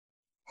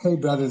Hey,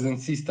 brothers and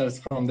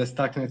sisters from the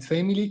StarkNet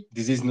family.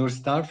 This is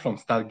Nurstar from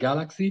Star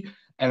Galaxy,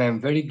 and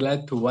I'm very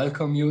glad to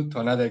welcome you to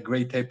another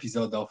great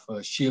episode of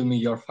Shill Me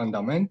Your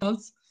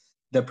Fundamentals,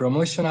 the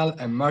promotional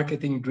and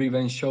marketing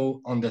driven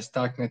show on the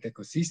StarkNet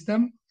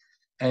ecosystem.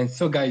 And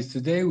so, guys,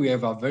 today we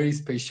have a very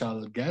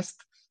special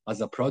guest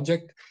as a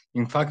project.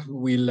 In fact,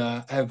 we'll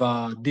have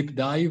a deep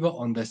dive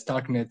on the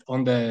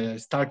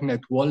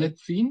StarkNet wallet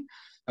scene.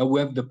 We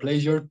have the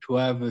pleasure to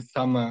have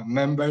some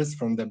members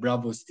from the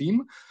Braavos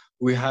team.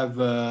 We have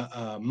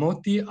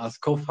Motty as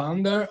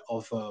co-founder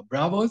of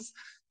Braavos,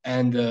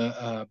 and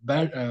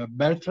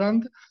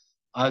Bertrand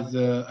as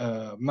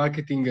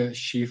marketing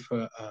chief.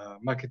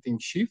 Marketing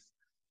chief.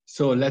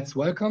 So let's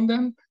welcome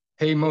them.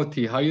 Hey,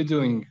 Motty, how you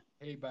doing?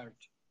 Hey, Bert.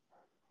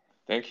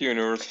 Thank you,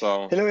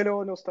 Nurstar.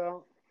 Hello,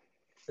 Nurstar.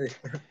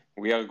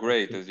 We are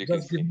great, as you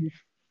can see.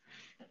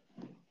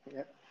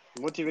 Yeah,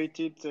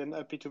 motivated and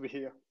happy to be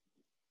here.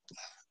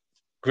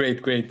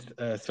 Great.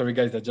 Sorry,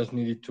 guys, I just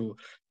needed to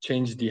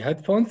change the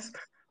headphones.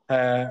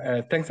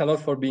 Thanks a lot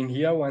for being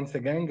here once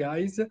again,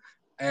 guys.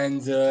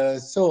 And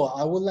so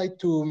I would like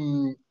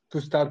to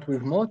start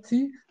with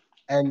Moti,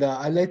 and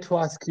I'd like to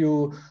ask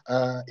you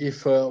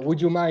if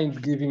would you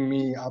mind giving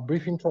me a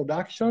brief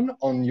introduction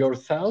on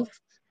yourself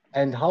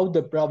and how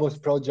the Braavos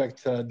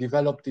project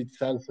developed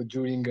itself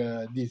during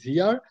this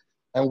year,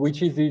 and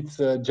which is its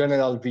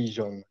general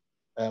vision,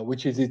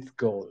 which is its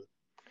goal.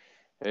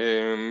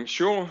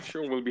 Sure,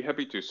 we'll be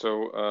happy to.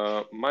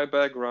 So my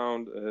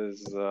background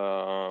is, as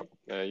a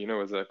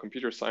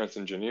computer science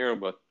engineer,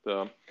 but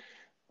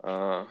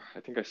I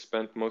think I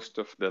spent most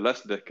of the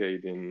last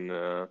decade in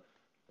a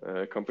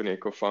company I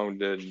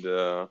co-founded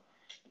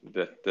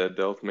that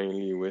dealt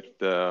mainly with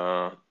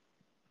the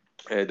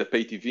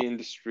pay TV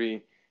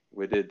industry.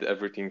 We did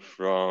everything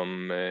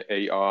from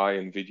AI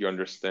and video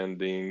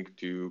understanding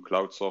to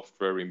cloud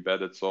software,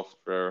 embedded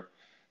software,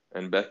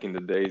 and back in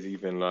the days,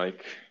 even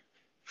like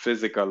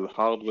physical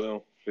hardware,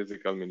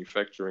 physical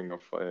manufacturing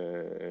of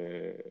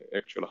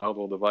actual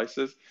hardware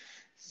devices.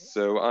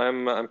 So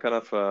I'm kind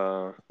of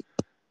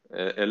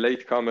a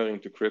late comer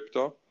into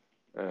crypto.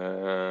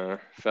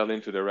 Fell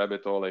into the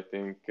rabbit hole, I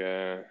think,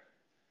 a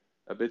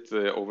bit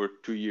over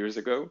 2 years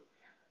ago.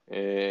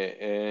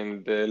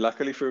 And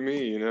luckily for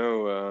me,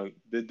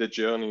 did the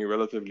journey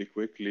relatively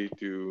quickly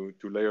to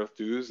layer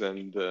 2s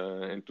and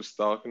to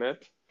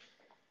StarkNet.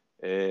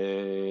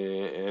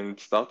 And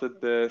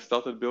started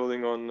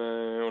building on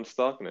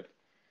StarkNet.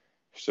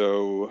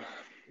 So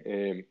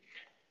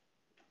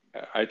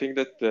I think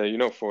that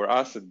for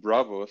us at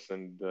Braavos,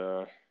 and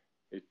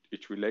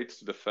it relates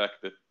to the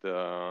fact that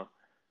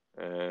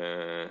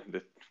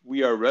that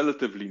we are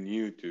relatively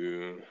new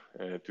to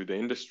the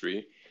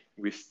industry.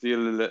 We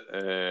still,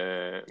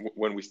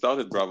 when we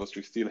started Braavos,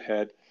 we still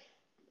had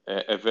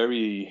the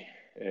very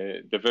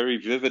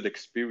vivid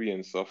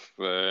experience of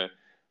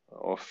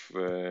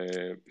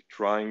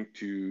trying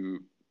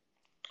to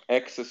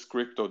access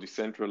crypto,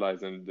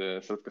 decentralized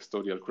and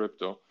self-custodial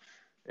crypto,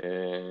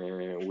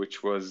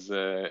 which was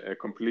a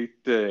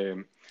complete,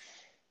 I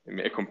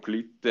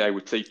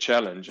would say,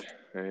 challenge,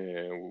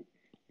 an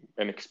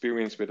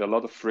experience with a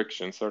lot of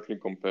friction,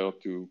 certainly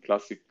compared to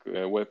classic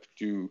Web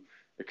 2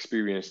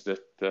 experience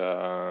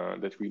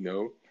that we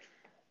know.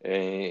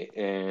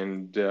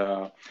 And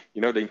the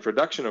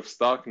introduction of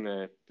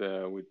StarkNet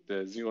with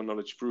zero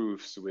knowledge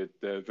proofs, with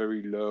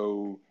very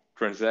low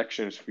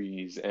transactions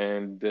fees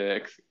and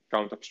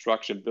account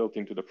abstraction built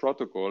into the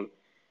protocol,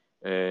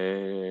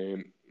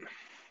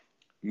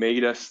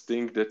 made us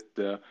think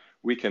that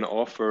we can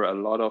offer a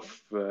lot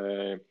of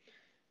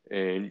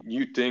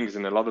new things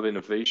and a lot of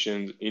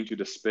innovations into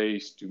the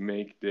space to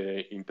make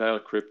the entire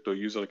crypto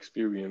user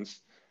experience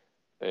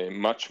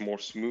much more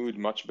smooth,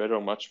 much better,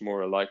 much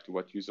more alike to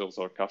what users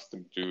are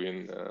accustomed to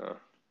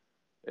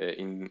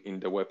in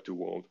the Web 2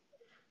 world.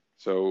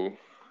 So,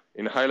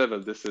 in a high level,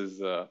 this is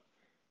the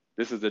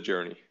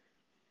journey.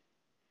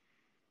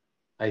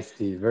 I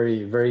see.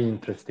 Very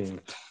interesting.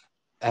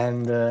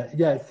 And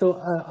so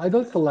I'd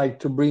also like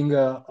to bring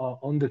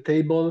on the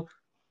table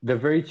the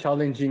very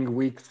challenging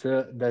weeks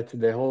that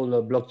the whole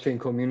blockchain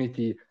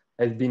community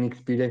has been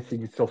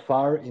experiencing so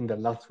far in the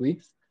last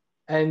weeks.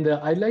 And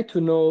I'd like to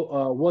know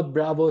what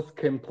Braavos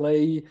can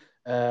play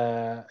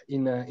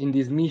in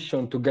this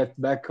mission to get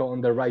back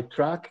on the right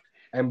track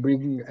and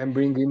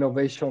bring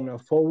innovation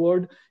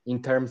forward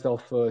in terms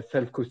of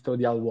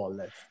self-custodial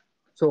wallets.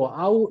 So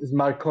how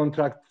smart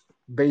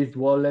contract-based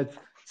wallets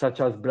such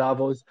as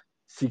Braavos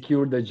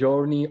secure the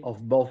journey of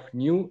both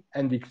new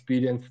and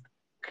experienced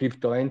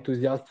crypto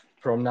enthusiasts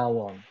from now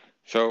on?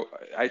 So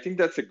I think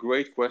that's a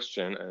great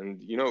question.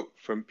 And,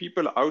 from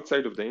people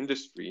outside of the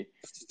industry,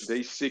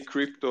 they see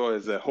crypto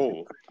as a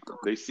whole.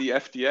 They see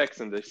FTX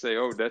and they say,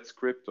 oh, that's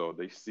crypto.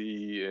 They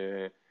see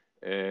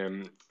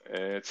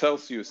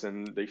Celsius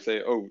and they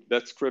say, oh,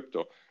 that's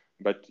crypto.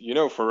 But,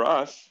 for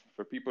us,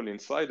 for people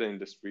inside the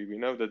industry, we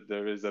know that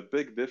there is a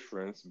big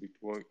difference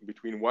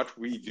between what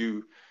we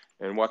do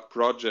and what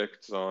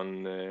projects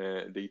on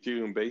the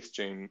Ethereum base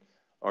chain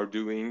are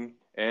doing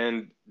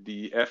and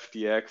the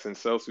FTX and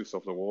Celsius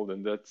of the world.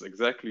 And that's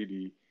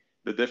exactly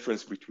the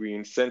difference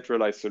between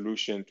centralized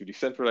solution to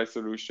decentralized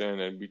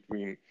solution, and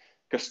between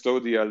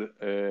custodial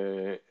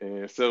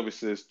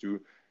services to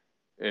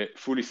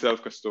fully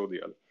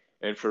self-custodial.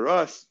 And for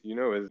us,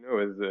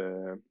 as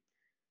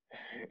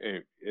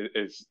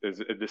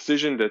a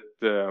decision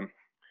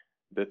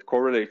that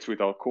correlates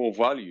with our core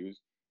values,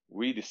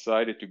 we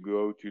decided to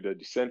go to the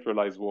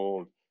decentralized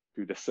world,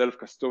 to the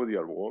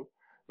self-custodial world.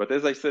 But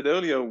as I said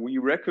earlier, we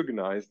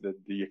recognize that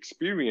the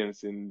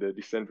experience in the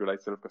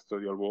decentralized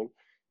self-custodial world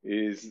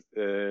is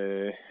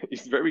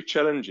very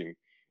challenging.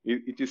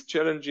 It is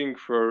challenging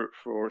for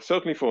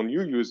certainly for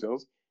new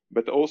users,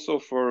 but also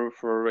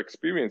for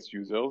experienced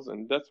users,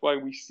 and that's why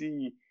we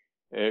see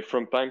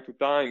from time to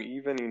time,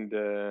 even in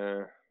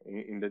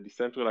the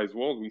decentralized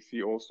world, we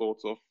see all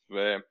sorts of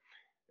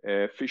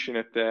phishing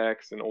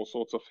attacks and all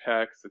sorts of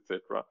hacks,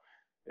 etc.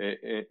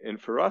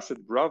 And for us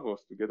at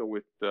Braavos, together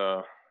with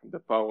the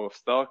power of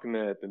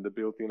StarkNet and the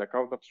built-in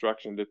account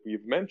abstraction that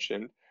we've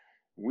mentioned,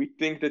 we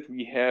think that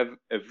we have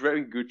a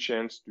very good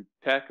chance to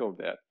tackle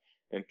that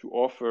and to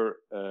offer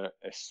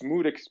a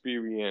smooth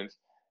experience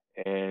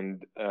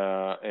and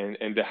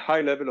a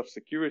high level of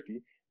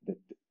security that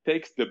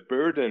takes the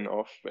burden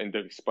of and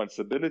the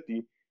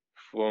responsibility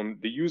from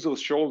the user's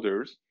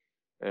shoulders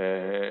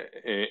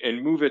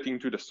and move it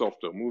into the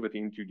software, move it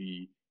into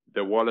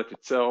the wallet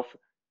itself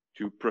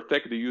to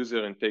protect the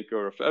user and take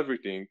care of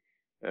everything.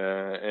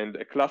 And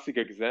a classic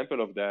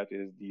example of that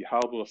is the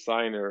hardware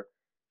signer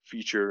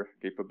feature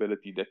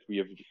capability that we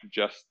have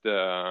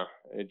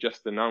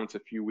just announced a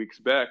few weeks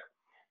back,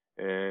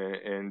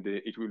 and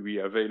it will be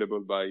available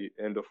by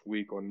end of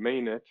week on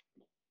mainnet.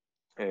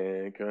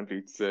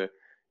 Currently,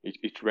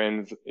 it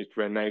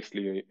ran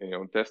nicely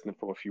on testnet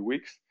for a few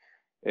weeks,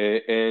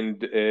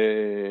 and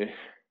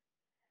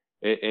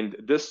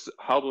this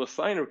hardware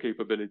signer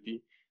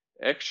capability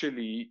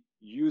actually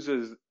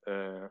uses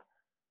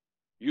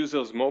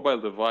user's mobile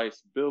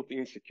device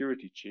built-in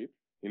security chip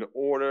in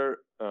order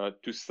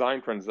to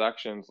sign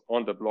transactions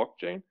on the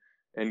blockchain,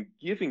 and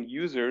giving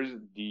users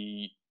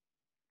the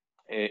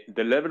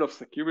level of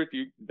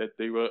security that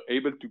they were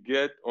able to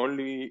get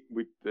only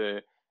with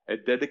a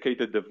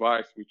dedicated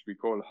device, which we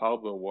call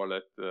hardware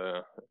wallet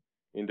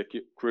in the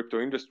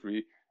crypto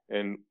industry,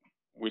 and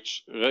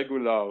which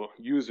regular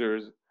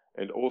users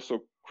and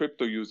also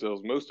crypto users,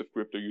 most of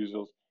crypto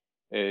users,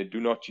 do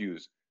not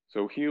use.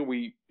 So here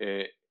we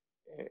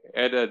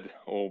added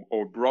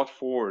or brought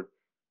forward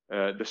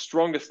the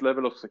strongest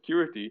level of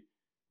security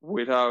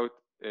without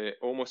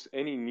almost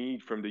any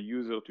need from the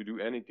user to do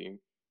anything.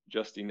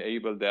 Just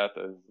enable that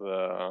as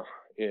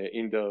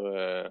in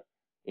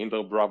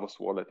their Braavos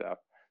Wallet app.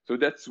 So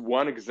that's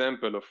one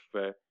example of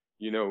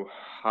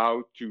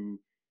how to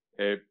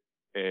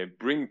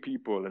bring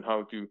people and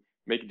how to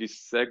make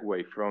this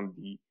segue from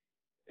the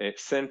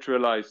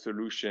centralized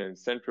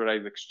solutions,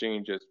 centralized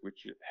exchanges,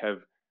 which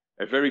have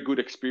a very good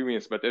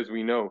experience, but as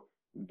we know,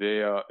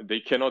 they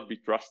cannot be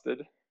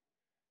trusted,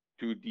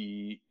 to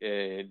the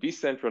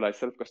decentralized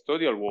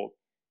self-custodial world,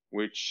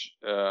 which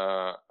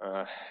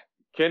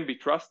can be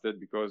trusted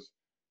because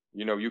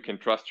you can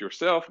trust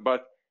yourself,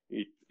 but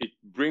it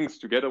brings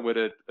together with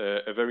it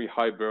a very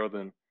high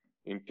burden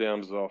in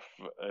terms of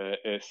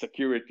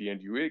security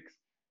and UX,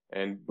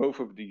 and both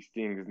of these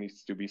things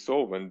needs to be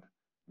solved, and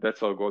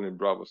that's our goal in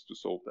Braavos, to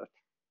solve that.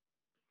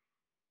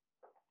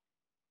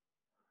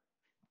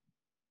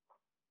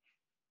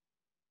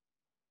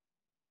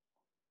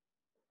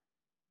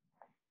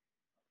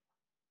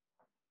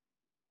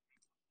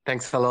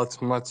 Thanks a lot,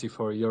 Motty,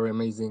 for your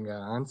amazing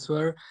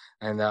answer.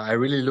 And I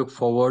really look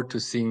forward to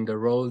seeing the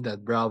role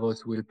that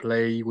Braavos will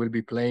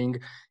be playing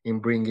in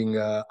bringing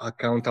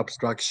account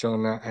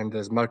abstraction and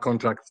the smart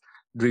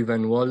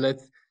contract-driven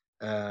wallets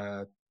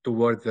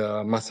towards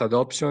mass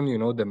adoption,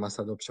 the mass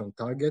adoption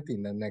target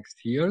in the next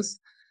years.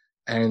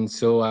 And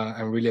so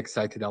I'm really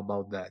excited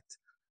about that.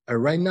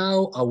 Right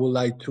now, I would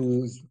like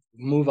to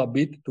move a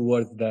bit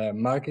towards the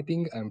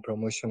marketing and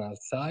promotional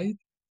side.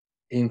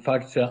 In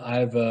fact, I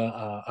have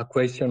a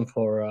question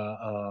for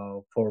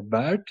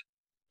Bert,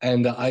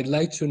 and I'd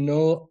like to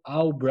know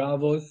how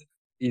Braavos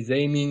is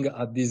aiming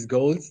at these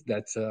goals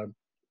that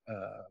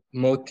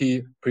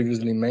Moti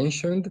previously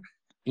mentioned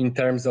in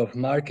terms of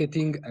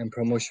marketing and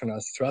promotional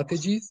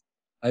strategies.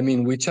 I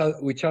mean, which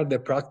are the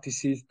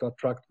practices to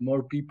attract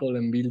more people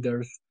and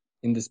builders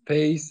in the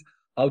space?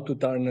 How to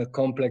turn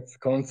complex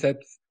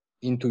concepts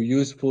into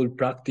useful,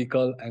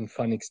 practical, and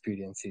fun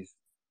experiences?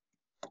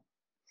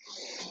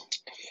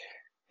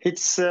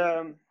 It's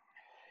a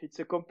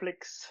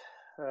complex.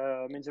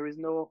 There is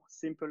no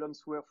simple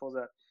answer for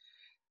that.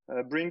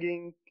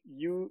 Bringing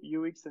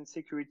UX and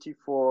security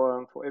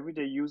for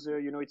everyday user,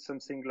 it's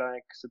something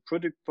like the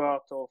product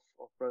part of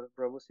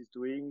Braavos is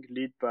doing,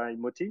 led by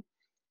Moti.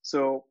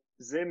 So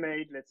they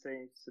made, let's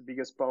say, the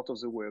biggest part of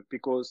the work,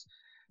 because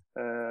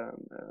the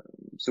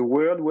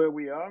world where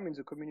we are,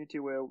 the community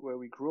where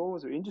we grow,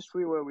 the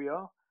industry where we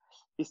are,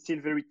 is still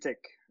very tech,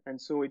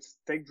 and so it's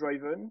tech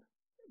driven,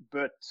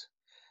 but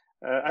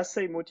as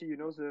say Motty, you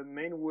know, the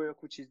main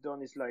work which is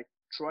done is like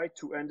try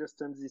to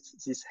understand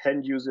these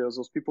end users,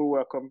 those people who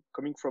are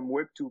coming from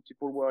Web 2,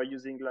 people who are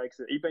using like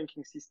the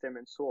e-banking system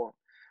and so on,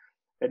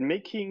 and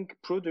making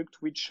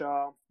products which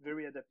are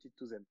very adapted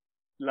to them.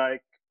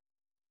 Like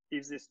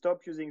if they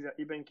stop using their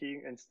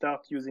e-banking and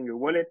start using a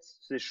wallet,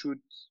 they should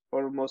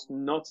almost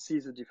not see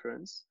the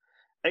difference,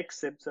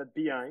 except that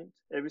behind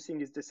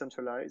everything is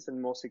decentralized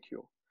and more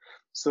secure.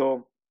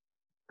 So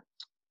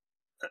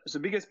the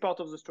biggest part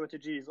of the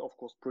strategy is, of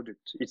course,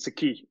 product. It's a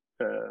key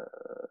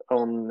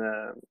in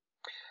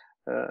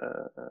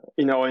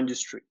our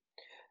industry.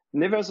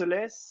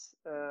 Nevertheless,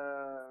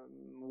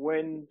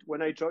 when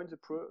I joined the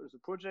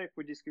project,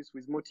 we discussed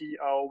with Motty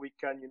how we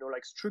can, you know,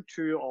 like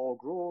structure our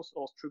growth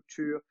or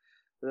structure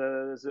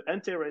the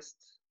interest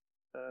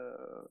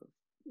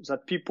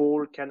that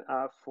people can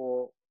have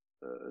for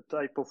a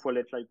type of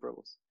wallet like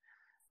Braavos.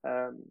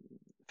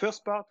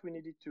 First part, we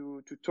needed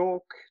to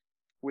talk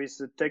with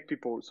the tech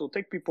people. So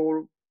tech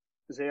people,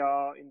 they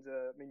are in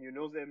the, I mean, you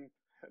know them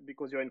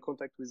because you're in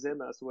contact with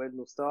them as well,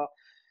 Nurstar.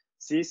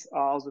 These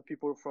are the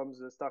people from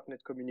the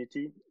StarkNet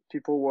community,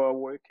 people who are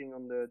working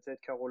on the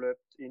Zcash rollup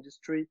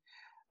industry.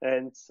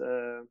 And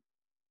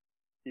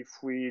if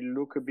we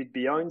look a bit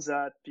behind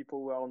that,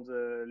 people who are on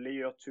the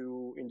layer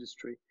 2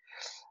 industry.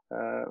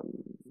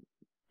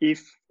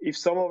 If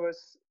some of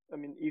us, I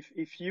mean,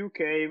 if you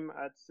came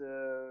at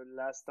the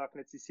last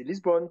StarkNet CC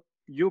Lisbon,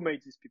 you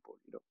made these people,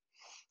 you know.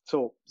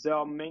 So they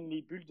are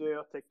mainly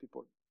builder tech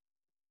people.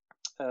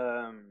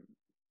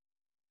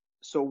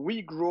 So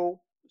we grow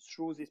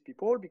through these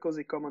people because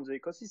they come on the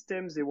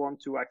ecosystem, they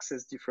want to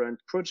access different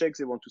projects,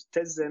 they want to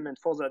test them, and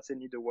for that they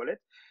need a wallet.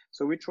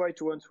 So we try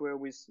to answer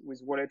with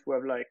wallet who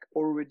have like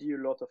already a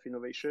lot of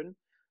innovation.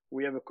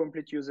 We have a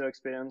complete user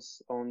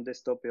experience on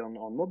desktop and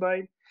on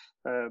mobile.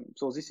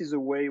 So this is the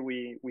way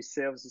we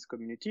serve this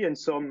community. And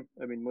some,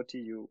 I mean, Motty,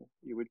 you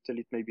will tell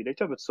it maybe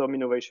later, but some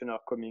innovation are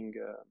coming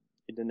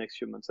in the next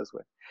few months as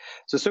well.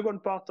 The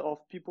second part of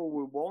people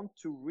we want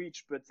to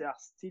reach, but they are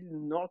still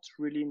not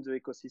really in the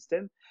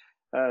ecosystem.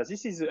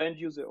 This is the end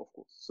user, of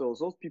course. So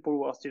those people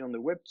who are still on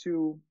the Web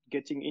 2,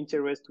 getting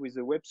interest with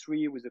the Web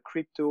 3, with the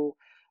crypto.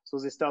 So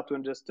they start to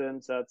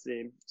understand that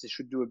they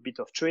should do a bit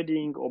of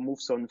trading or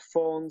move some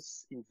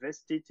funds,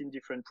 invest it in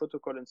different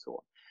protocol and so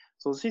on.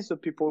 So these are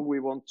the people we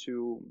want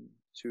to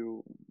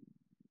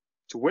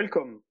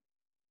welcome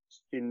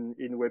in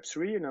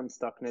Web3 and on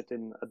StarkNet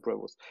and at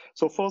Braavos.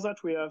 So for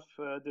that, we have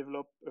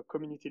developed a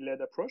community-led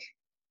approach.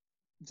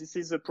 This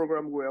is a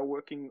program we are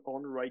working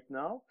on right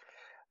now.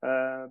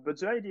 But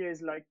the idea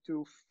is like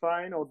to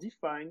find or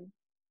define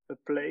a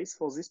place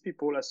for these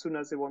people as soon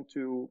as they want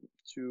to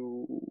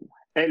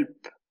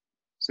help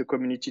the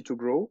community to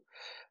grow,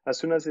 as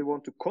soon as they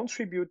want to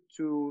contribute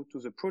to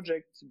the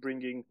project,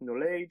 bringing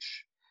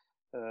knowledge,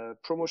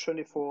 promotion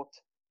effort,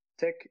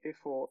 tech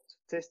effort,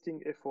 testing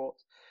effort.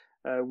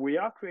 We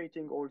are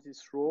creating all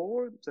this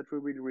role that we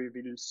will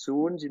reveal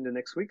soon in the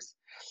next weeks.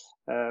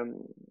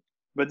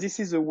 But this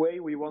is a way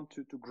we want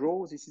to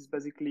grow. This is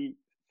basically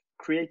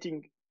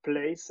creating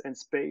place and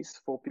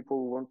space for people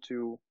who want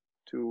to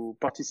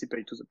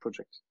participate to the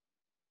project.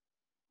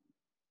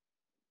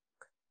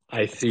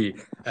 I see.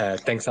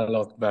 Thanks a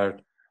lot,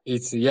 Bert.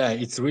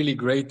 It's really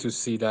great to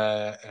see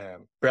that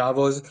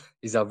Braavos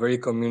is a very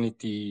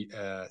community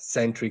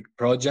centric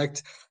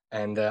project.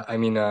 And I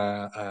mean,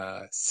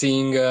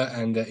 seeing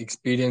and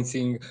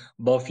experiencing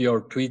both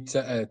your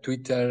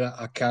Twitter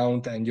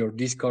account and your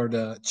Discord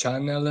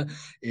channel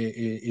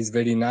is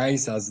very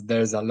nice, as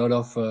there's a lot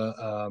of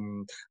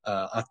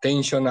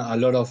attention, a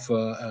lot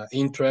of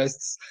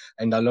interests,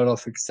 and a lot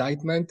of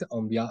excitement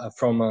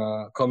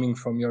from coming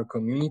from your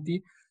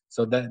community.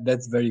 So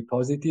that's very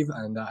positive,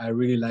 and I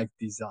really like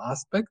these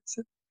aspects.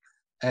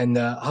 And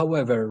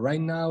however,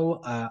 right now,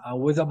 I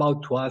was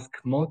about to ask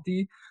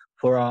Motty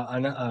for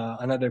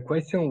another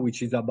question,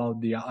 which is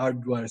about the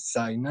hardware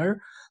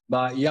signer,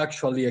 but he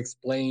actually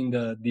explained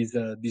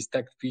this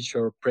tech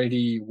feature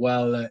pretty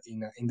well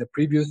in the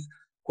previous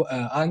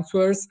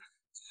answers.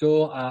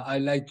 So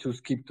I'd like to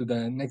skip to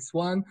the next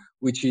one,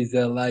 which is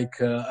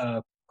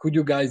could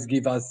you guys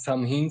give us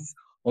some hints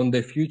on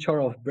the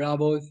future of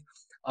Braavos?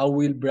 How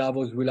will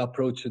Braavos will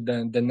approach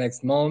the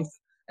next month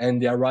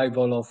and the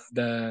arrival of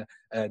the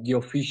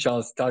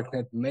official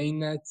StarkNet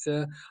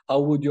mainnet? How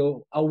will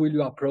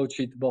you approach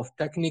it both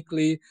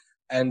technically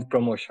and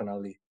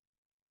promotionally?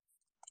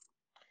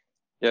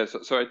 Yeah,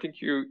 so I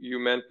think you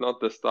meant not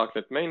the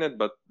StarkNet mainnet,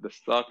 but the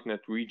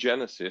StarkNet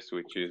regenesis,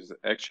 which is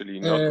actually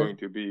not going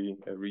to be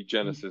a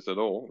regenesis at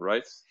all,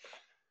 right?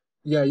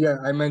 Yeah,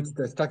 I meant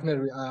the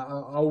StarkNet.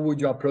 How would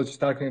you approach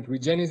StarkNet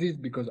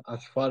regenesis? Because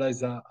as far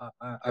as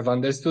I've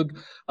understood,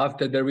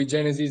 after the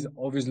regenesis,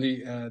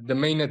 obviously the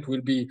mainnet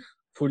will be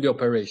fully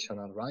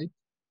operational, right?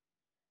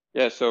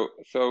 Yeah, so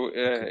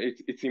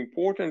it's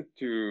important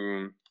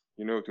to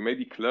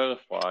maybe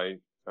clarify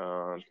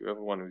to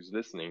everyone who's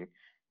listening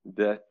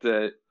that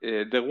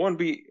there won't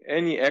be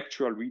any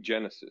actual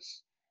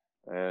regenesis.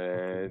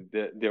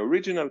 The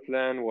original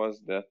plan was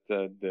that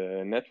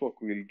the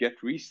network will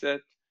get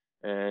reset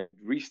and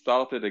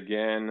restart it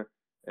again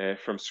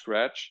from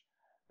scratch.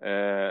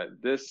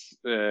 This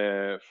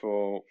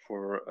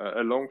for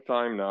a long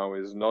time now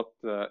is not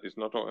the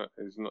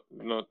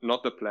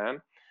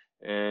plan.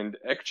 And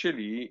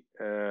actually,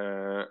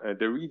 the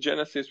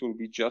regenesis will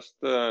be just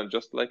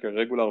like a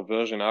regular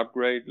version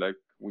upgrade, like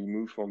we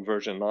move from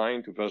version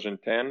 9 to version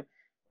 10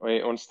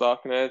 on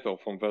StarkNet, or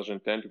from version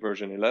 10 to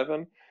version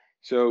 11.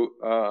 So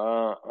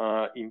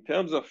in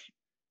terms of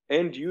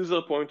end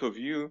user point of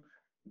view,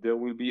 there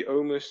will be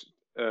almost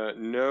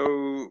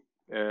no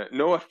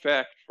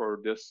effect for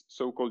this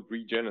so-called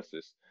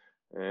regenesis.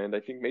 And I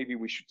think maybe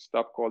we should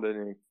stop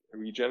calling it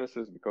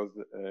regenesis, because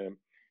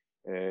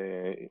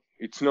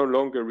it's no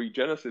longer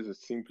regenesis.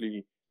 It's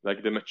simply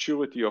like the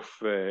maturity of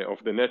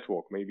the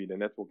network. Maybe the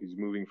network is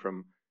moving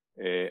from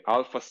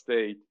alpha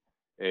state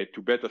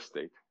to beta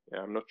state.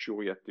 I'm not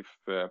sure yet if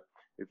the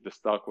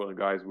Starkware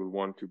guys will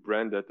want to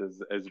brand that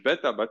as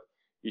beta, but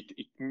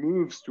it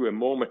moves to a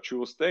more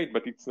mature state,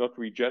 but it's not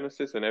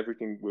regenesis, and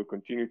everything will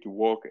continue to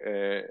work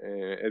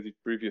as it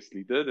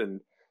previously did.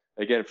 And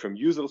again, from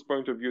users'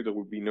 point of view, there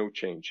will be no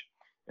change.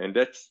 And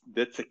that's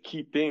a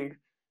key thing,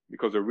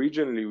 because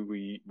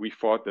originally we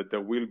thought that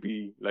there will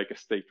be like a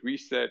state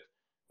reset,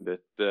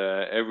 that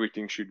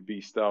everything should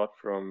be start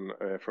from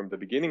the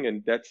beginning,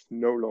 and that's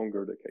no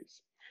longer the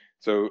case.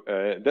 So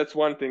that's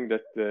one thing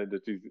that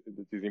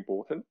is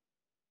important.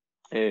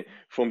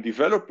 From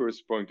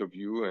developers' point of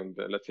view, and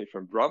let's say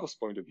from Braavos'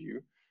 point of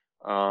view,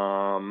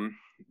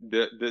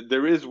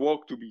 there is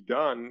work to be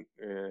done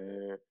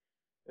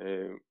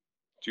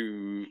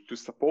to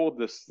support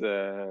this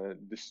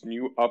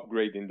new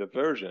upgrade in the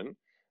version,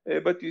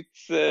 but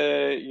it's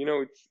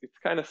it's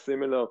kind of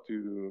similar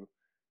to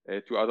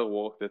other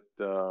work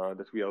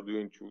that we are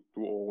doing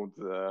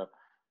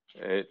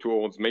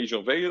towards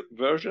major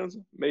versions.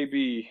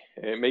 Maybe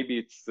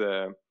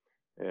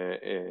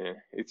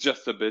it's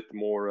just a bit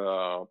more,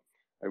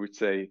 I would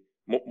say,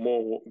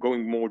 more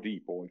going more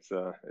deep, or it's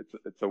a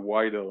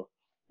wider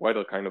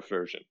kind of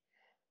version.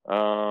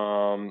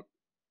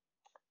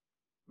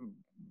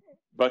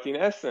 But in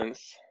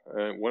essence,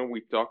 when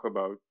we talk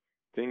about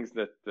things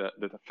that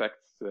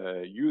affects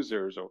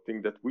users, or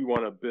things that we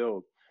want to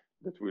build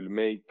that will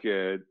make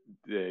the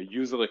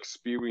user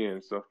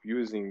experience of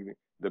using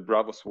the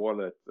Braavos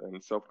Wallet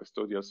and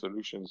self-custodial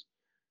solutions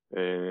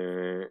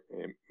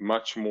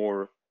much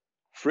more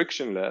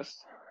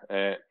frictionless,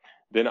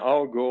 then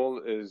our goal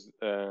is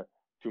to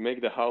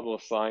make the hardware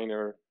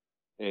signer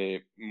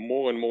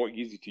more and more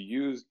easy to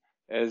use.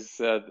 As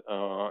said,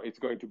 it's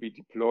going to be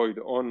deployed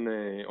on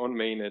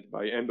mainnet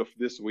by end of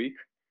this week.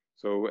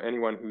 So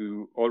anyone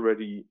who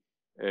already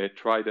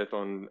tried it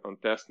on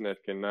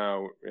testnet can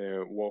now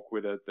work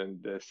with it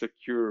and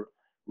secure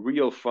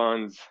real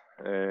funds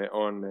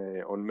on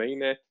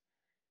mainnet.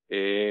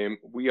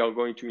 We are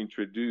going to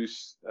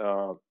introduce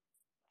the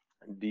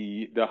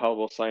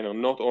hardware signer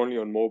not only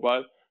on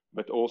mobile,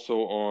 but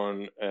also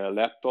on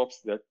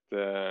laptops that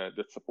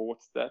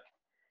supports that.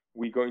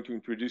 We're going to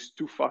introduce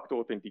two-factor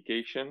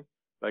authentication,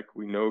 like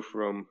we know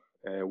from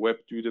Web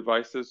 2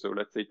 devices. So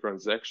let's say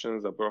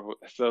transactions above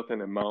a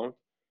certain amount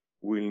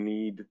will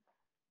need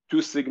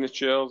two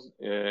signatures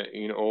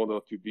in order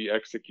to be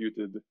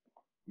executed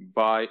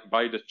by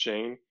the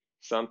chain,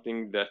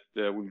 something that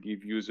will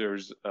give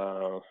users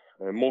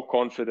more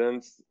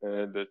confidence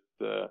that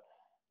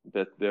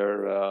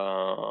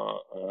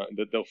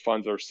their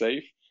funds are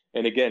safe.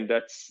 And again,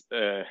 that's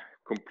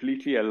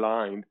completely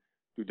aligned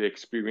to the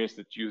experience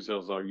that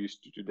users are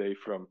used to today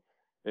from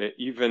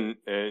even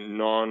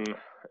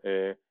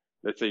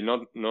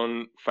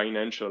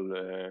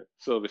non-financial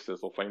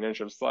services or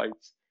financial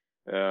sites,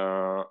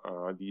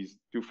 these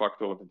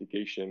two-factor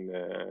authentication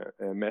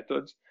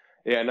methods.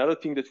 Another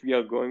thing that we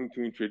are going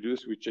to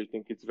introduce, which I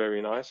think is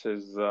very nice,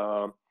 is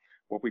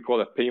what we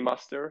call a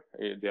paymaster,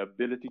 the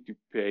ability to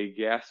pay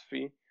gas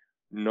fee,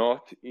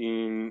 not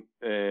in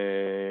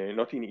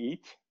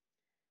ETH.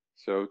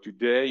 So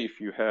today, if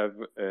you have,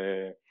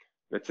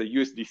 let's say,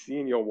 USDC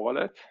in your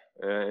wallet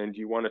and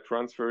you want to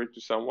transfer it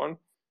to someone,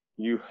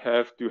 you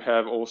have to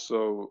have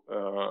also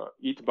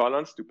ETH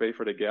balance to pay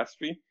for the gas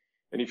fee.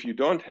 And if you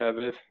don't have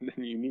it,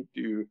 then you need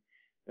to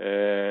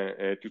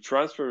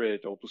transfer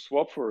it or to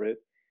swap for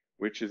it,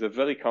 which is a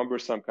very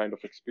cumbersome kind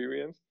of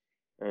experience.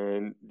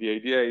 And the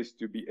idea is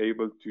to be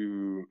able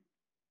to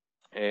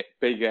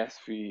pay gas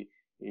fee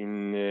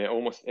in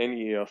almost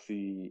any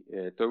ERC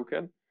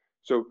token.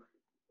 So,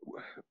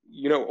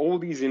 all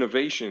these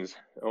innovations,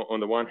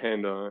 on the one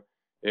hand,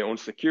 on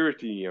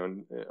security,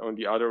 on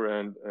the other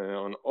hand,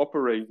 on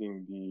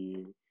operating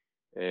the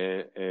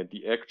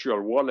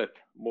actual wallet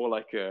more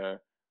like a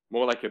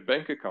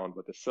bank account,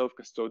 but a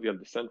self-custodial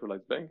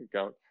decentralized bank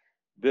account.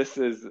 This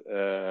is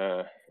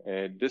our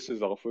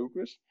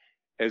focus,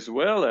 as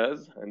well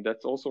as, and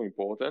that's also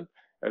important,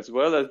 as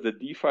well as the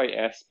DeFi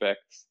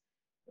aspects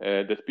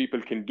that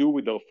people can do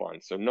with their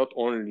funds. So not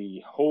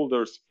only hold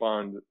their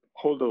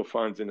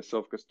funds in a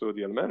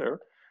self-custodial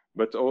manner,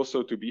 but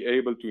also to be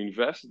able to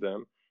invest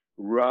them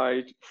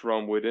right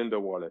from within the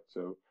wallet.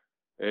 So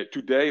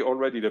Today,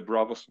 already the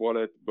Braavos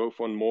Wallet, both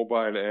on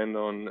mobile and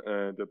on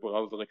the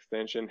browser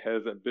extension,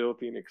 has a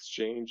built-in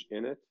exchange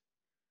in it,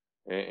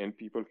 and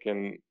people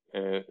can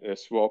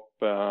swap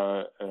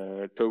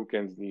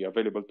tokens, the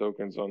available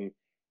tokens on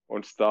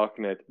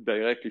StarkNet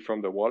directly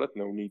from the wallet.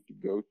 No need to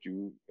go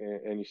to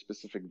any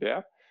specific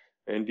dApp.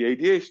 And the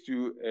idea is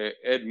to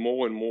add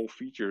more and more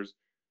features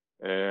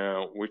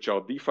which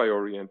are DeFi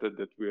oriented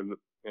that will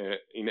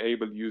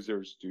enable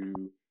users to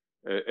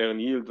earn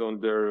yield on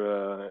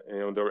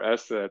their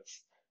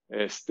assets,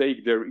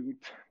 stake their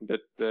ETH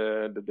that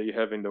they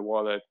have in the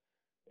wallet,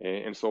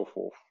 and so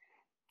forth.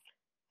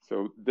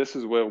 So this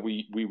is where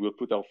we will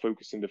put our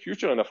focus in the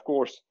future, and of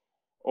course,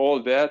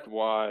 all that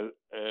while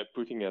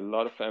putting a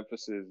lot of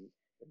emphasis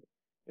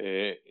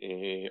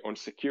on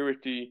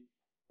security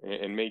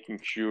and making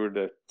sure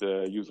that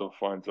user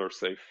funds are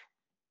safe.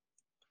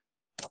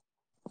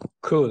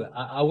 Cool.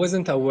 I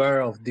wasn't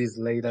aware of these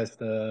latest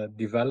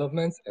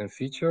developments and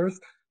features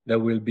that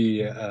will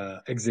be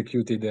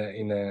executed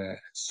in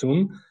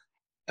soon.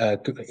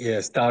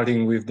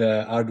 Starting with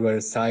the hardware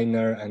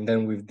signer and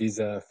then with these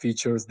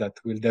features that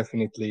will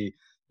definitely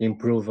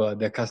improve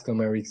the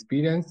customer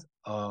experience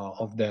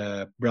of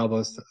the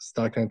Braavos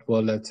StarkNet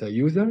wallet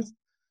users.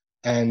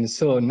 And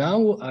so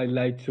now I'd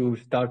like to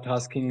start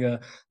asking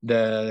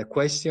the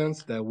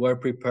questions that were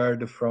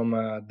prepared from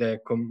the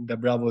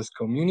Braavos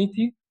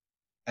community.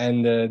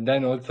 And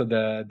then also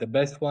the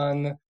best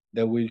one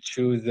that we'll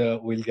choose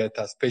will get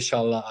a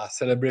special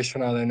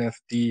celebrational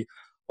NFT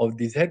of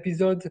this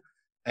episode.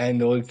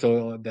 And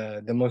also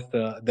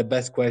the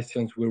best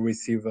questions will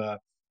receive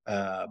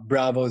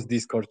Braavos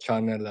Discord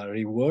channel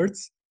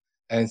rewards.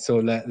 And so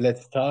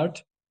let's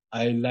start.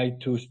 I'd like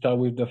to start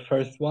with the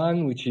first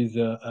one, which is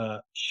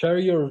share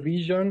your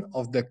vision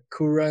of the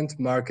current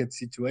market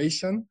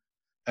situation.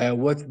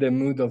 What's the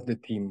mood of the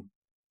team?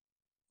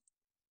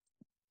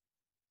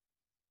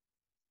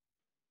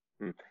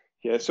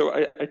 Yeah, so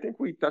I think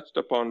we touched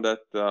upon that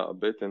a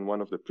bit in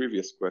one of the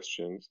previous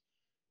questions.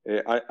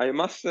 I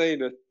must say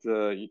that,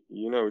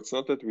 it's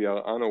not that we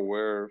are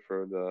unaware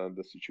for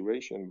the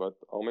situation, but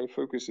our main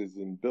focus is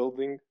in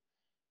building.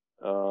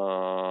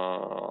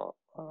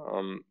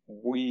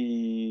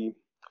 We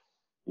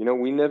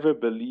never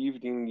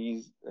believed in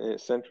these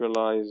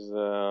centralized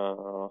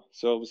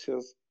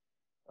services.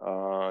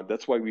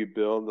 That's why we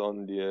build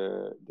on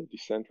the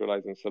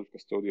decentralized and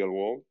self-custodial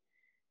world.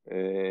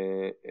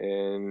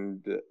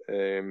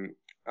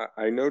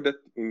 I know that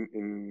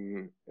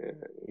in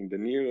the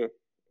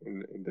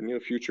near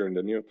future, in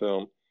the near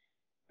term,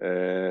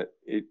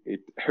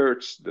 it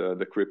hurts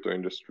the crypto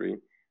industry,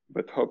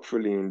 but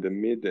hopefully in the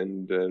mid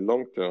and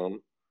long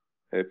term,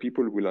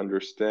 people will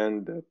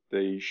understand that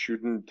they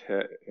shouldn't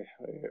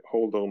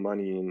hold their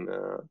money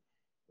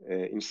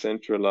in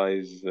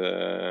centralized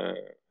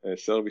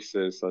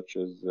services such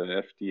as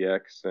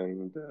FTX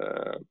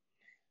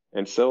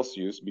and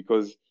Celsius,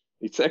 because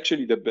it's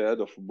actually the bad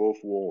of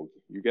both worlds.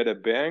 You get a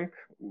bank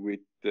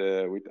with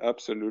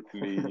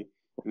absolutely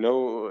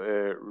no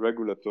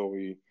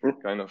regulatory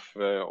kind of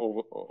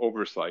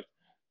oversight.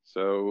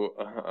 So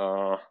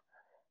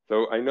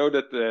I know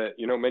that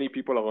many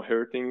people are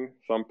hurting.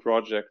 Some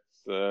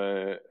projects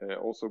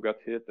also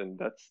got hit, and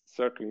that's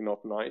certainly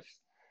not nice.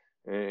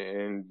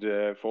 And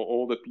for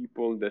all the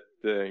people that,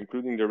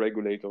 including the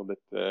regulator,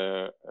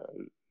 that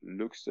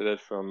looks at it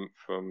from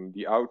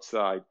the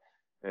outside,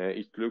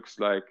 it looks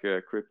like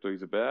crypto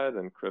is bad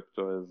and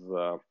crypto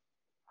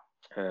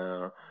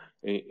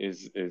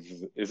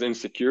is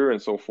insecure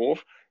and so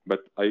forth.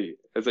 But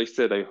as I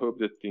said, I hope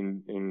that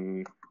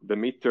in the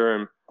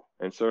midterm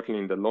and certainly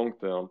in the long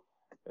term,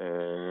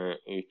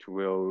 it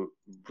will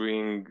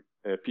bring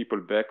people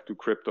back to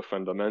crypto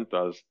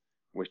fundamentals,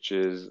 which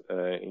is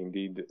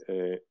indeed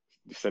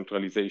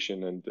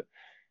decentralization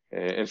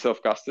and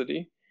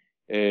self-custody.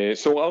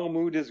 So our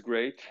mood is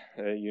great.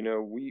 We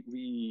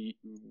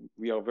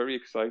are very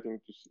excited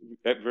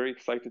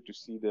to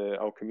see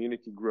our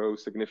community grow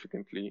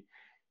significantly.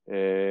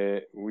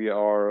 We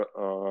are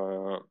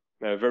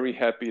very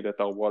happy that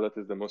our wallet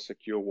is the most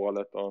secure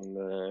wallet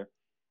on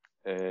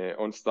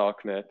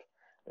StarkNet.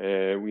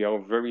 We are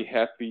very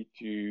happy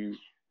to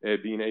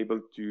being able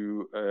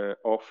to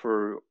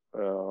offer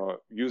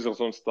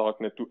users on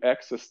StarkNet to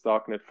access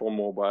StarkNet for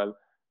mobile.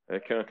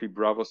 Currently,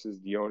 Braavos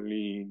is the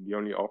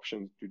only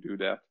option to do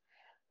that.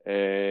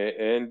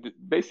 And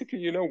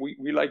basically,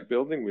 we like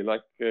building, we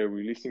like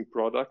releasing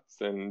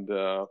products and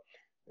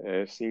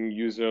seeing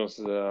users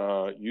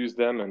use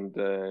them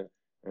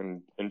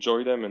and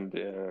enjoy them, and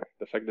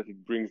the fact that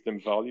it brings them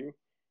value.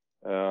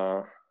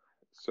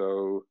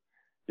 So,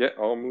 yeah,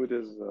 our mood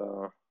is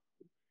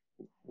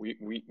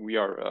we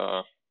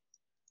are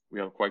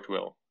quite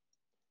well.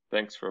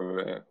 Thanks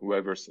for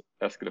whoever's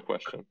asked the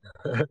question.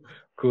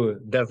 Cool.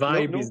 The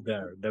vibe is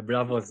there. The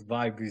Braavos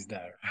vibe is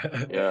there.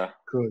 Yeah.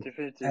 Cool.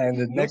 Definitely. And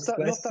the next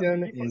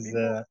question is...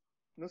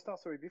 Nurstar,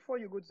 sorry, before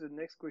you go to the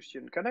next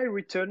question, can I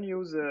return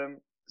you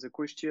the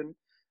question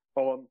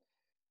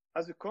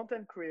as a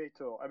content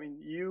creator? I mean,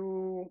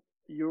 you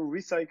you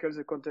recycle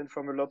the content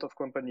from a lot of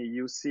company.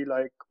 You see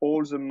like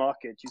all the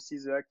market, you see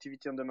the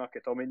activity on the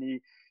market, how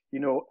many,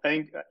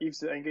 if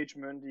the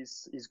engagement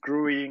is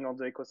growing on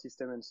the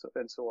ecosystem and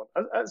so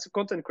on. As a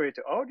content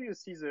creator, how do you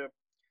see the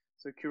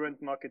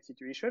current market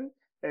situation,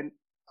 and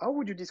how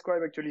would you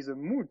describe actually the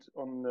mood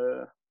on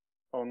the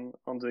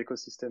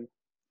ecosystem?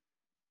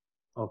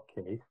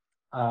 Okay.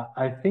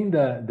 I think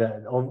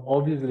that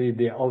obviously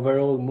the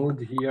overall mood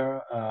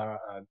here,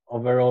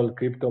 overall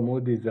crypto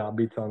mood is a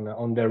bit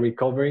on the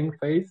recovering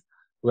phase.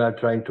 We are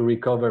trying to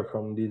recover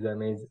from this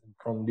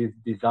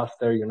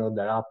disaster,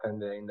 that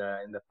happened in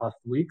the past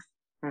weeks,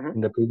 in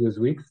the previous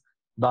weeks.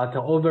 But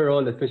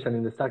overall, especially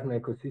in the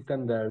StarkNet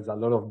ecosystem, there's a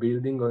lot of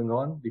building going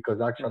on,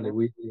 because actually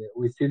we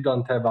still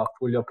don't have a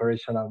fully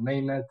operational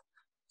mainnet.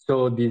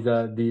 So these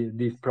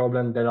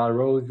problems that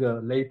arose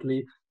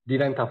lately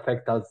didn't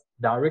affect us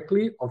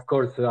directly. Of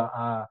course,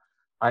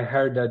 I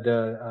heard that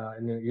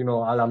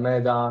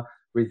Alameda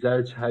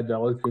Research had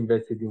also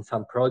invested in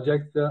some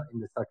projects in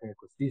the StarkNet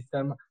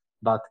ecosystem,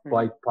 but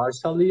quite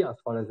partially, as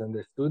far as I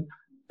understood.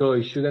 So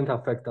it shouldn't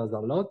affect us a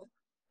lot.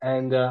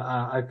 And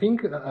I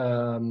think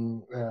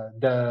the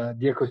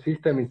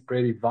ecosystem is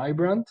pretty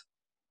vibrant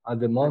at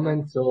the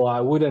moment, so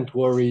I wouldn't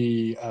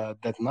worry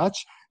that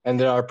much. And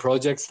there are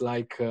projects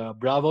like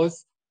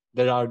Braavos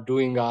that are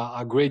doing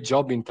a great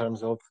job in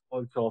terms of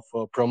also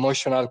of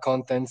promotional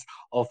contents,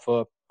 of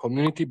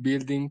community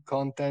building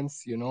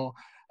contents.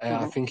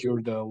 I think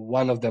you're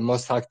one of the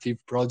most active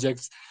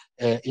projects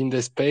in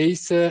the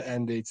space,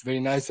 and it's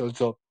very nice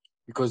also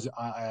because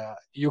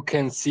you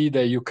can see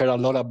that you care a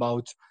lot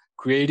about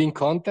creating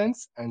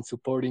contents and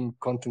supporting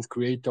content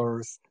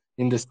creators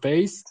in the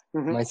space,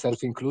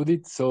 myself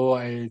included. So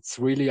I'm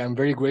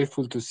very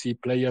grateful to see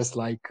players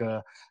like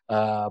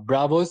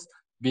Braavos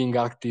being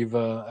active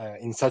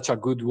in such a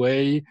good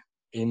way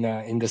in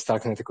the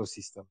StarkNet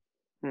ecosystem.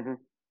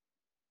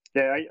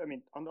 Yeah, I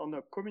mean, on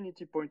a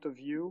community point of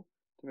view,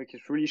 to make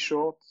it really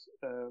short,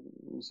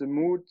 the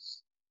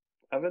moods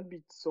haven't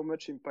been so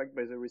much impacted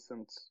by the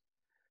recent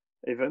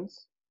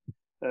events.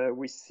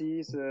 We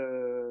see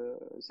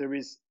there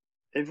is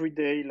every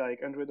day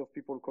like 100 of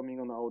people coming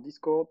on our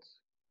Discord.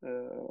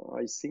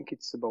 I think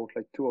it's about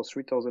like 2,000 or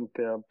 3,000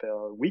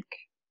 per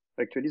week.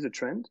 Actually, the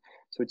trend.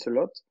 So it's a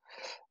lot.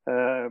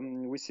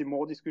 We see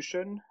more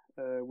discussion.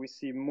 We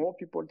see more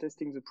people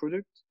testing the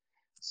product.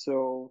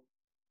 So,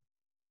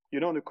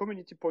 on the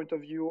community point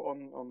of view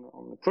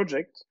on the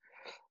project,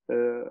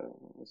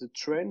 the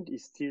trend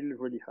is still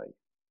really high.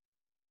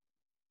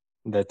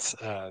 That's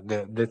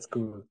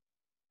cool.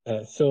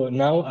 So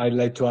now I'd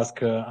like to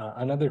ask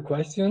another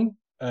question,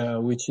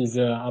 which is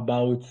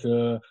about,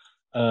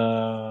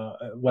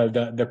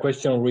 the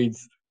question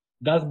reads,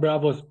 does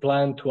Braavos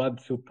plan to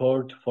add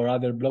support for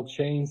other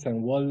blockchains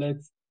and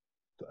wallets?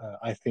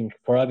 I think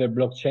for other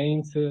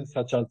blockchains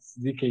such as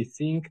ZK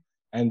Sync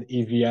and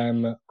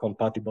EVM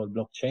compatible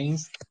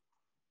blockchains?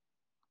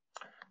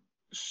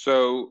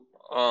 So,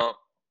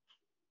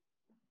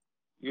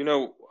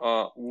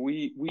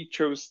 we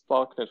chose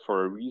StarkNet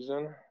for a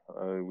reason.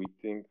 We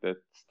think that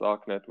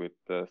StarkNet with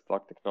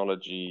Stark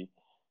technology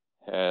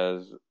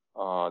has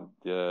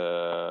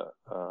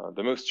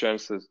the most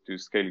chances to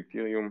scale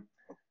Ethereum.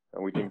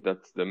 We think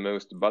that's the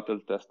most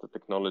battle-tested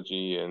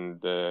technology,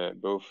 and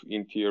both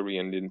in theory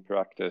and in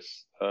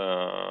practice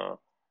has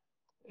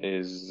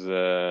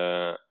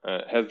the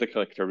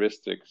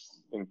characteristics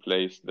in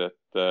place that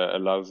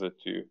allows it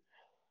to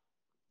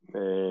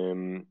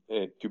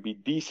be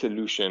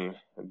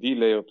the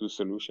layer 2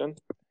 solution.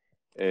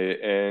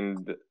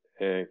 And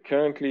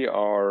currently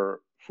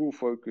our full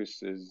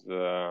focus is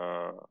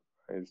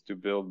to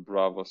build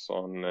Braavos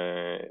on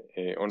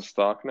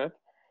StarkNet.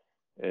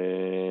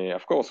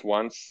 Of course,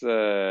 once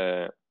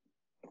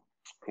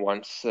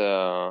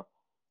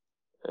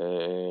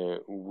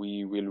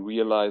we will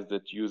realize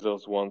that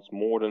users want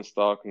more than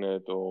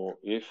StarkNet, or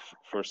if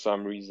for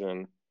some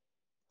reason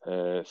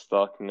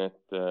StarkNet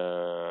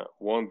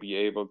won't be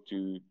able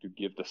to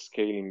give the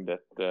scaling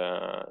that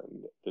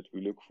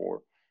we look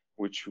for,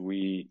 which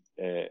we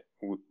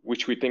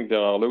think there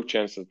are low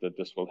chances that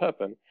this will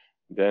happen,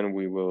 then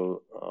we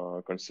will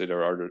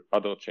consider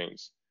other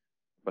chains.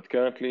 But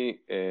currently,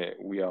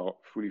 we are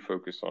fully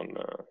focused on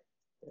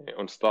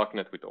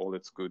StarkNet with all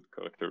its good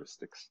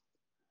characteristics.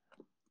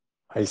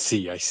 I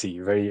see.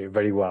 Very,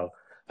 very well.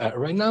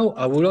 Right now,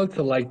 I would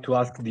also like to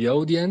ask the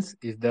audience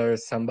if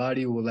there's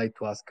somebody who would like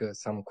to ask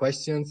some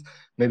questions.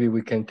 Maybe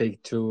we can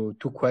take two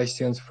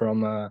questions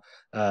from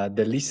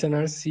the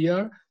listeners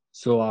here.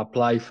 So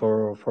apply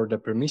for the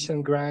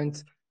permission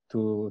grant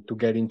to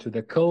get into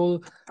the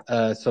call,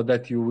 so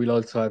that you will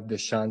also have the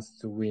chance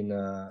to win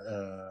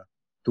the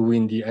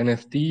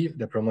NFT,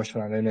 the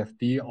promotional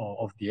NFT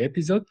of the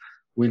episode.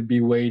 We'll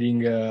be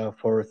waiting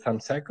for some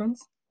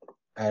seconds.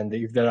 And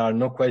if there are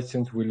no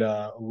questions,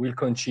 we'll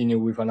continue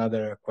with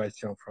another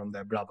question from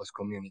the Braavos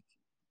community.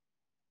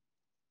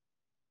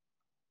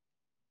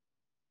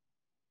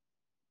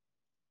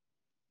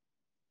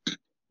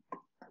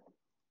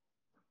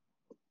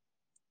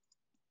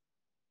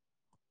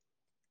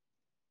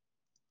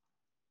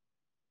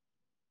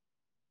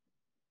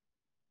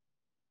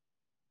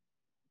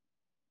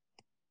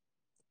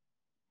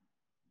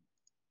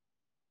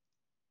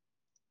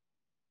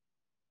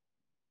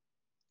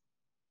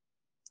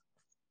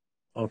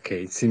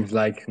 Okay, it seems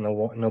like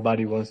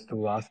nobody wants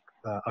to ask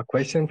a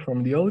question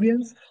from the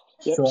audience.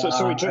 Yeah. So So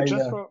sorry, just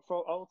I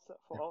for our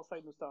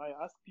side, Nurstar, I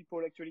ask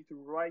people actually to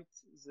write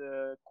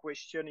the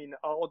question in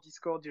our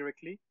Discord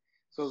directly.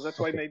 So that's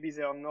why okay. maybe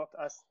they are not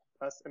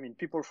I mean,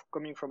 people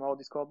coming from our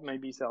Discord,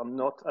 maybe they are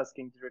not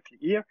asking directly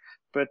here,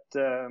 but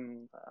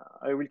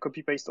I will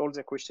copy paste all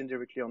the questions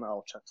directly on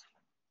our chat.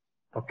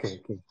 Okay,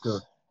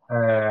 sure.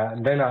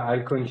 Then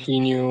I'll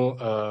continue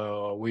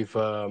with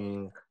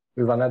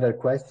another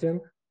question,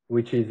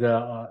 which is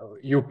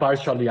you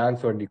partially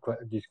answered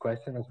this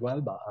question as well,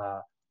 but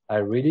I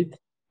read it.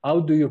 How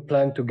do you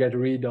plan to get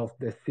rid of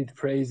the seed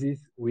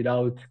phrases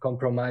without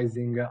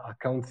compromising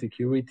account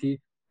security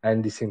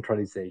and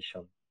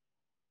decentralization?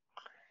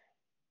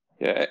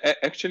 Yeah,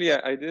 actually,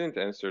 I didn't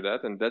answer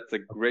that, and that's a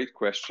great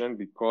question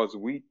because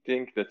we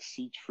think that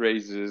seed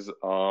phrases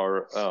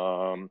are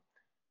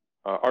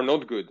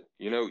not good.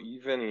 You know,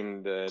 even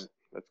in the,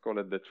 let's call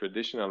it the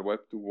traditional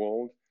Web2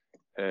 world,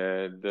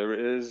 there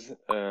is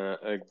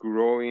a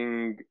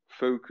growing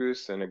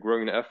focus and a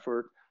growing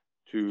effort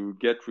to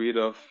get rid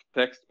of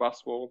text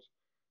passwords.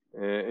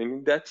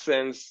 In that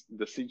sense,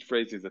 the seed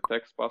phrase is a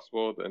text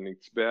password, and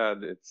it's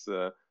bad. It's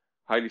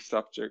highly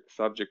subject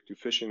to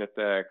phishing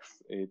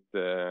attacks. It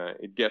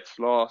gets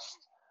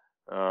lost.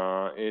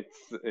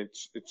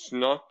 It's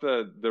not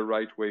the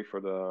right way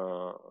for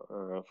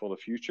the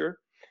future.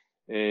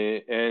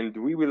 And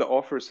we will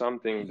offer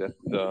something that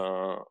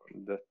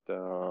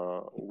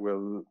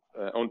will,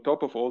 on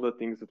top of all the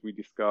things that we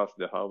discussed,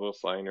 the hardware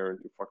signer,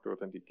 two-factor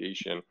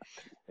authentication,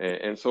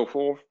 and so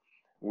forth,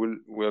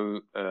 will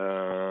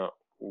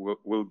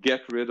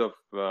get rid of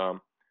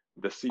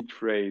the seed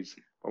phrase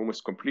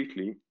almost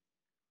completely,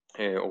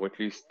 or at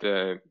least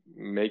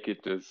make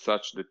it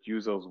such that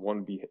users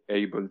won't be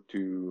able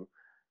to,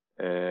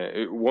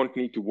 won't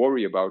need to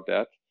worry about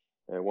that,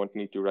 won't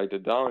need to write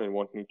it down, and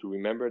won't need to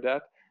remember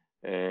that.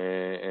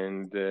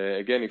 And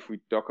again, if we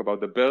talk about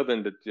the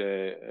burden that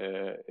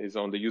is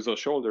on the user's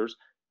shoulders,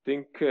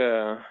 think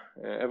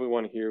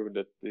everyone here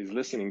that is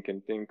listening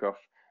can think of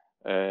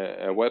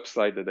a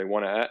website that they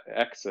want to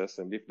access,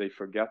 and if they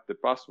forget the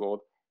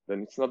password,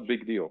 then it's not a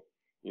big deal.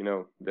 You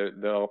know,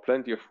 there are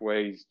plenty of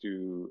ways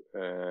to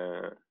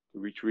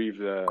retrieve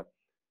the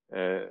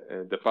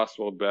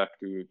password back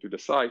to the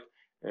site,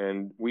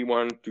 and we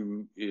want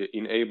to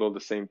enable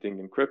the same thing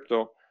in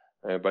crypto,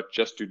 but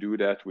just to do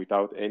that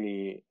without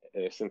any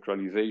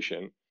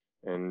centralization,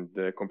 and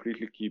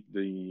completely keep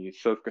the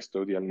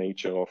self-custodial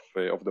nature of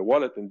the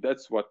wallet, and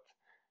that's what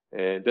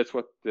we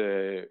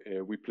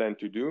plan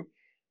to do.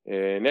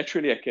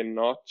 Naturally, I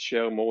cannot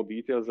share more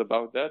details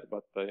about that,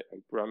 but I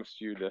promise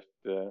you that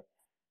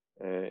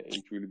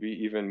it will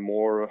be even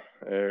more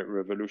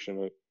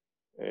revolutionary,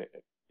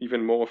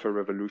 even more of a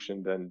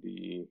revolution than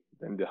the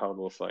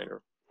hardware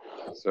signer.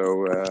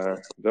 So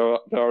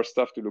there are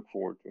stuff to look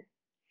forward to.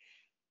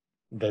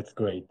 That's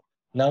great.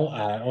 Now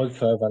I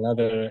also have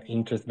another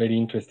very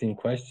interesting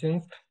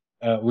question,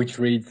 which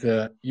reads,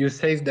 you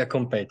saved a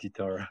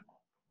competitor.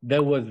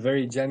 That was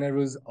very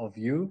generous of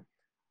you.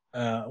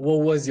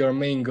 What was your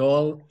main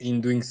goal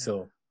in doing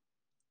so?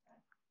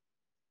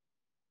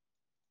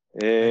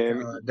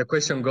 The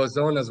question goes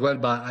on as well,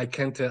 but I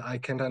can't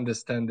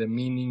understand the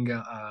meaning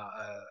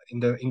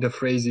in the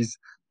phrases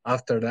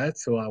after that.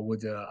 So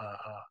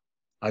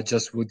I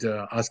just would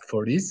ask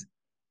for this.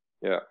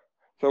 Yeah.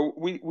 So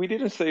we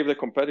didn't save the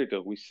competitor.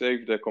 We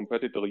saved the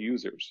competitor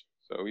users.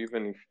 So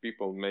even if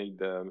people made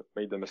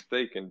the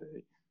mistake and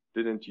they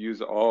didn't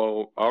use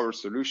our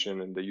solution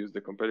and they used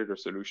the competitor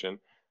solution,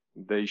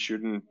 they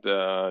shouldn't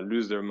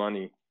lose their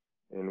money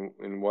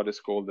in what is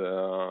called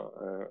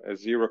a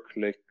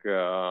zero-click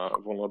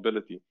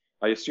vulnerability.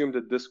 I assume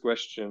that this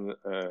question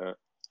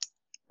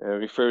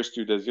refers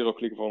to the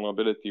zero-click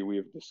vulnerability we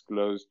have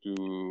disclosed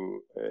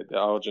to the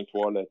Argent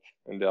wallet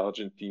and the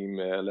Argent team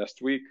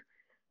last week.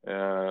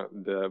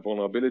 The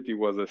vulnerability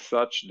was as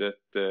such that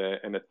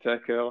an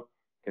attacker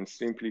can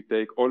simply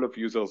take all of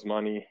users'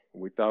 money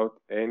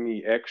without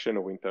any action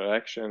or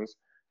interactions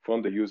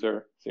from the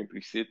user.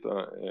 Simply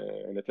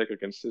an attacker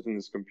can sit on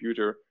his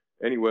computer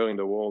anywhere in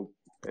the world,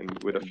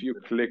 and with a few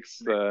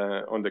clicks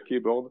on the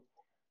keyboard,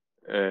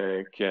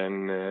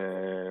 can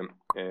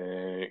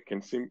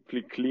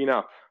simply clean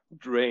up,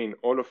 drain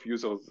all of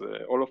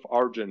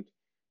Argent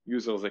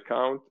users'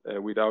 account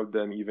without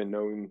them even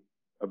knowing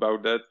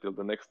about that till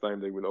the next time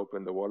they will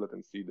open the wallet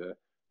and see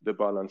the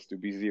balance to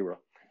be zero.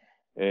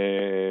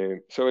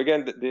 So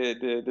again,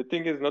 the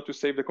thing is not to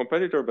save the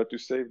competitor, but to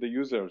save the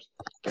users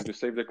and to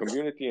save the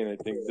community. And I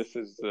think this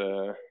is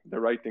the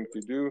right thing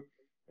to do.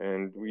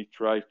 And we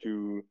try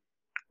to,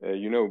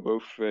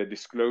 both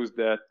disclose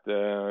that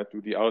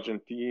to the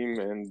Argent team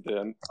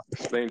and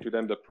explain to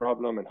them the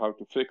problem and how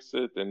to fix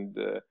it, and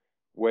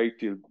wait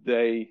till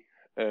they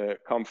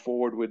come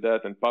forward with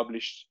that and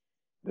publish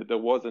that there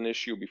was an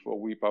issue before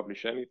we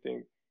publish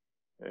anything,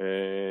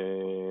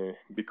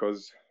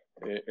 because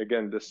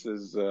again, this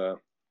is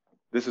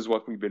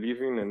what we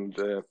believe in, and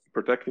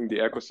protecting the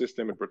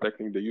ecosystem and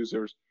protecting the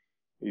users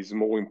is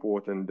more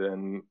important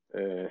than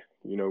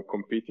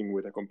competing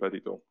with a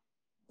competitor.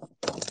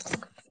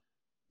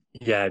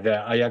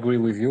 Yeah, I agree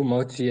with you,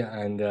 Moti,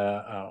 and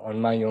on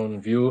my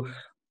own view,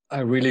 I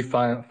really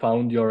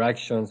found your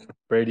actions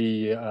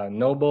pretty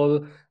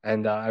noble,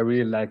 and I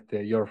really liked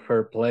your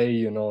fair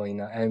play, in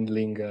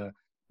handling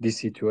this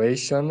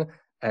situation.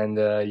 And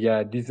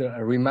yeah, this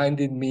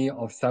reminded me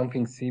of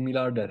something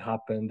similar that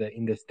happened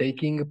in the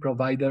staking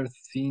providers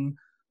scene,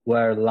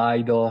 where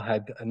Lido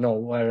had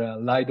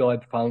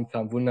found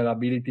some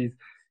vulnerabilities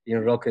in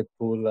Rocket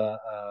Pool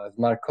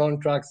smart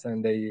contracts,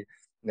 and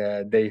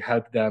they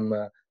helped them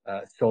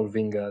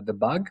solving the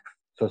bug.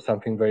 So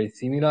something very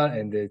similar,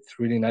 and it's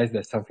really nice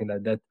that something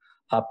like that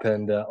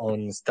happened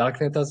on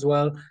StarkNet as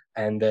well.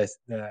 And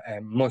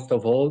most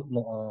of all,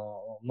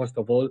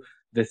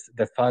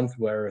 the funds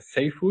were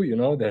safe.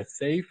 They're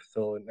safe,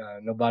 so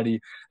nobody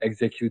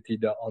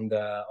executed on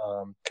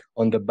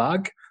the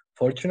bug,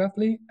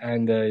 fortunately,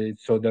 and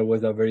so there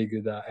was a very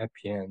good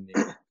happy ending.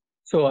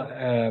 So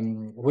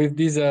with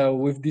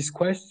this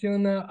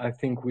question, I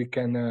think we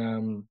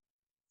can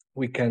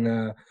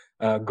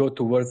go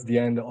towards the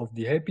end of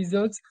the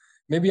episodes.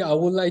 Maybe I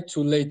would like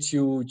to let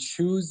you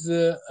choose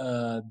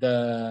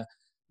the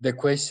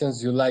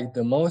questions you like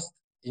the most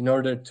in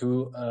order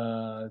to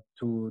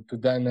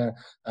then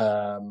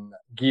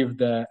give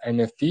the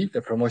NFT,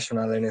 the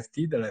promotional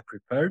NFT that I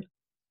prepared.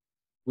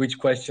 Which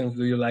questions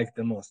do you like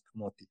the most,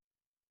 Moti?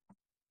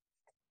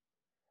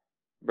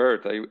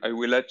 Bert, I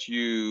will let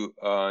you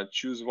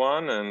choose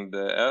one and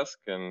ask,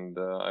 and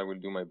I will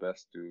do my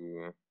best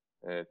to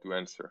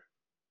answer.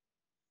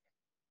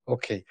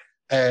 Okay.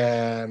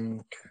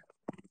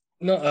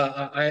 No,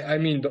 I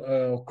mean,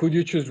 could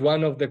you choose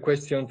one of the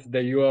questions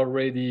that you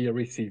already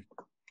received?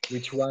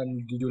 Which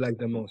one did you like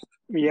the most?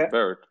 Yeah.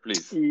 Bert,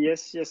 please.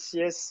 Yes.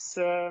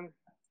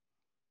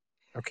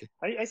 Okay.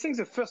 I think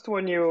the first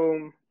one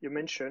you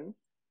mentioned,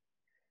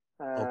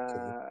 Okay.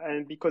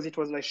 and because it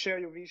was like share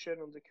your vision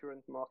on the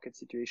current market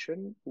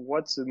situation.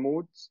 What's the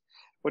mood?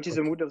 What is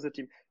the mood of the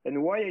team?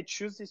 And why I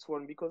choose this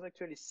one? Because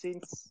actually,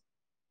 since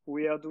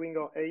we are doing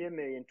our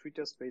AMA in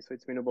Twitter space, so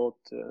it's been about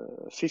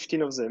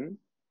 15 of them.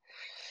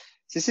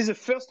 This is the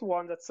first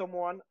one that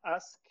someone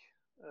asked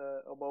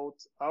about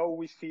how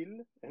we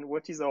feel and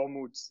what is our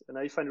moods. And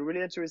I find it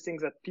really interesting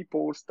that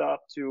people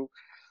start to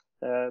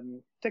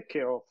take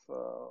care of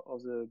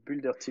the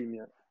builder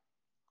team,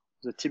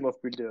 the team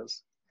of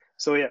builders.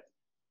 So yeah,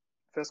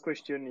 first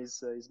question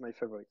is my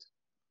favorite.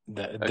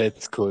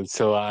 That's cool.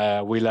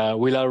 So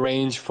we'll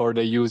arrange for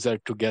the user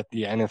to get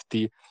the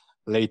NFT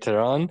later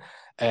on.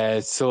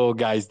 So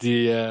guys,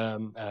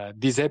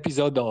 this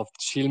episode of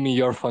Shill Me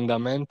Your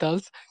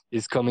Fundamentals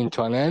is coming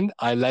to an end.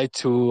 I'd like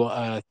to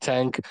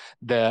thank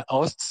the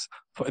hosts,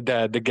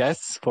 the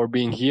guests for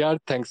being here.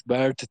 Thanks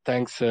Bert,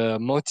 thanks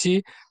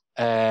Moti,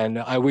 and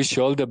I wish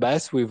you all the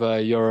best with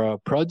your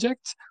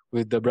project,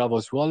 with the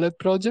Braavos Wallet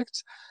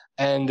project.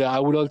 And I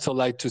would also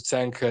like to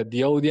thank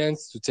the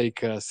audience to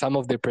take some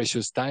of their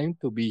precious time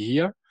to be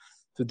here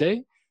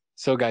today.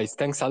 So guys,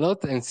 thanks a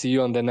lot, and see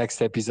you on the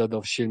next episode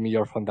of Shill Me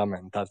Your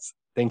Fundamentals.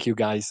 Thank you,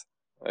 guys.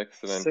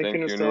 Excellent. Thank Thank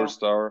you, you,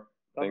 Nurstar.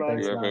 Nurstar.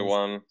 Thank you,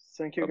 everyone.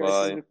 Thank you, Bye-bye.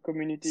 guys, for the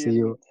community. See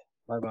you.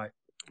 Bye-bye.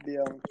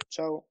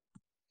 Ciao.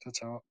 Ciao,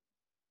 ciao.